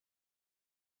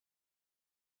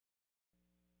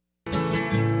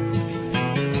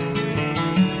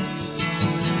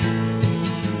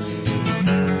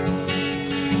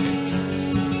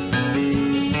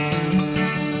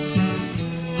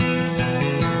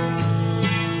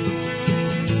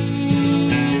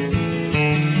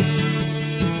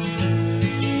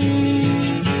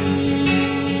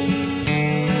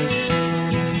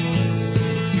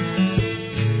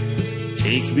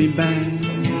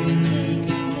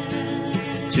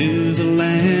to the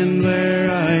land where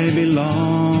I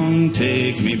belong.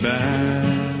 Take me back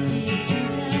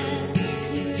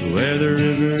to where the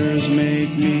rivers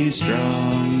make me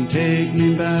strong. Take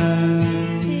me back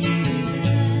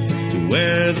to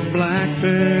where the black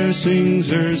bear sings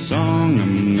her song.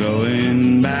 I'm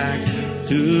going back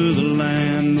to the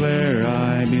land where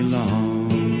I belong.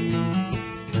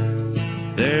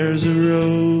 There's a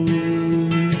road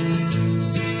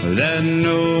that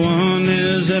no one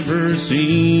has ever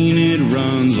seen. It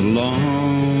runs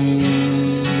along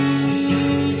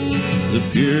the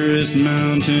purest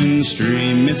mountain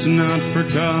stream. It's not for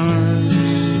cars,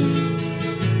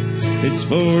 it's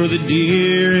for the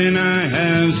deer, and I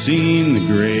have seen the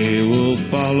gray wolf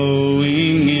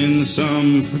following in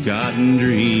some forgotten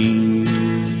dream.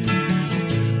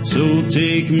 So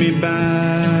take me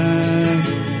back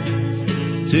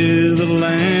to the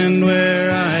land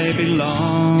where I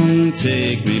belong.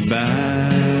 Take me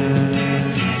back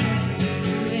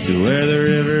to where the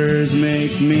rivers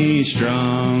make me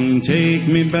strong. Take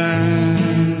me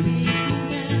back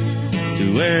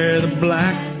to where the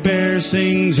black bear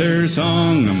sings her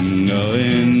song. I'm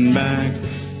going back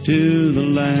to the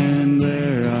land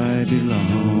where I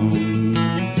belong.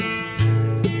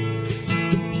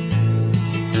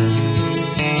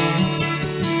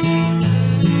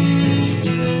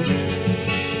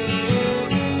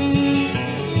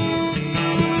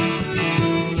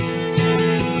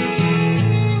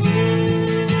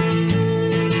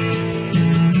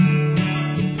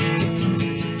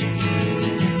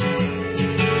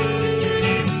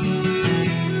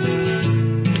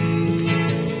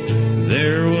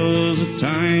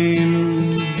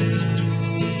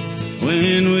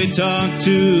 Talked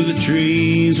to the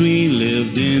trees, we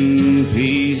lived in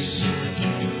peace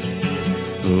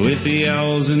with the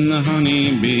owls and the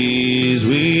honeybees.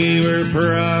 We were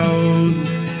proud,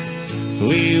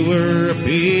 we were a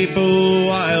people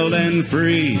wild and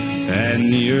free,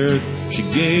 and the earth, she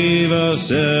gave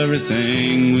us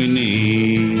everything we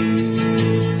need.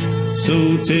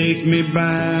 So take me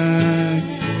back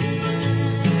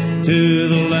to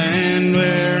the land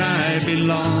where I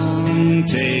belong.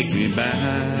 Take me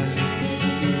back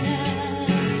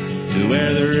to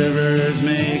where the rivers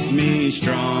make me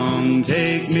strong.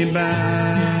 Take me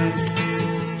back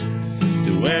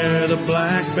to where the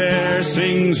black bear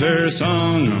sings her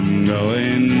song. I'm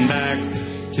going back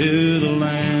to the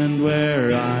land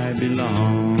where I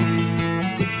belong.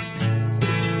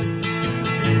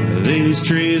 These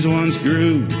trees once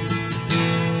grew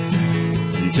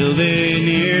until they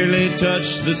nearly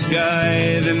touched the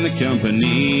sky. Then the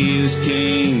companies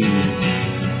came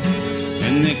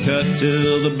and they cut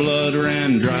till the blood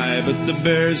ran dry, but the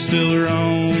bears still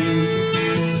roam,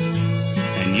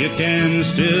 and you can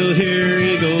still hear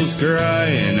eagles cry.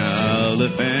 And I'll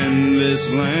defend this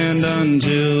land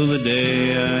until the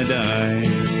day I die.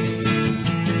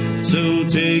 So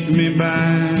take me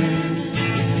back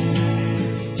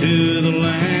to the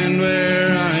land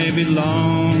where I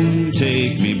belong.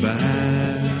 Take me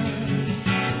back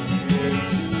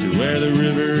to where the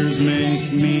rivers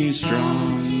make me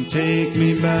strong. Take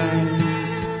me back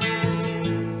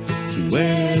to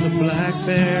where the black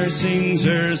bear sings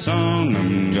her song.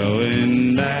 I'm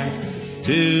going back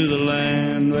to the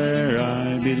land where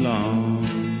I belong.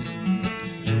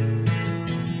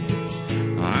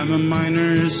 I'm a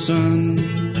miner's son,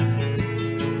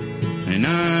 and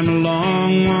I'm a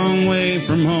long, long way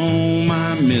from home.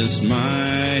 I miss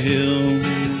my hills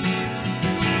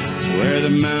where the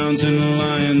mountain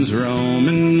lions roam.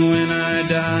 And when I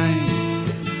die,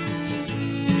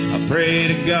 I pray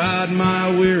to God my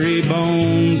weary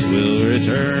bones will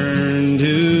return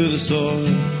to the soil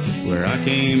where I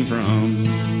came from.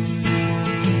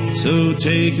 So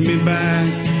take me back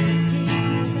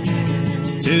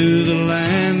to the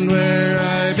land where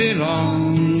I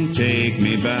belong. Take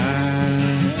me back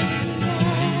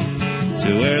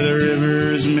to where the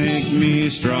rivers make me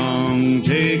strong.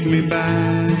 Take me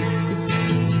back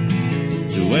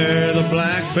to where the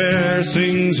black bear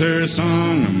sings her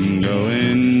song. I'm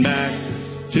going back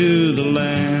to the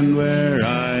land where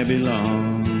I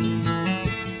belong.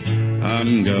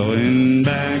 I'm going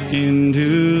back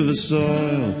into the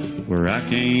soil where I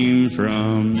came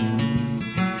from.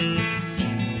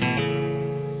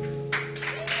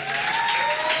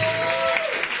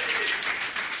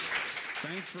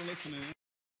 Thanks for listening.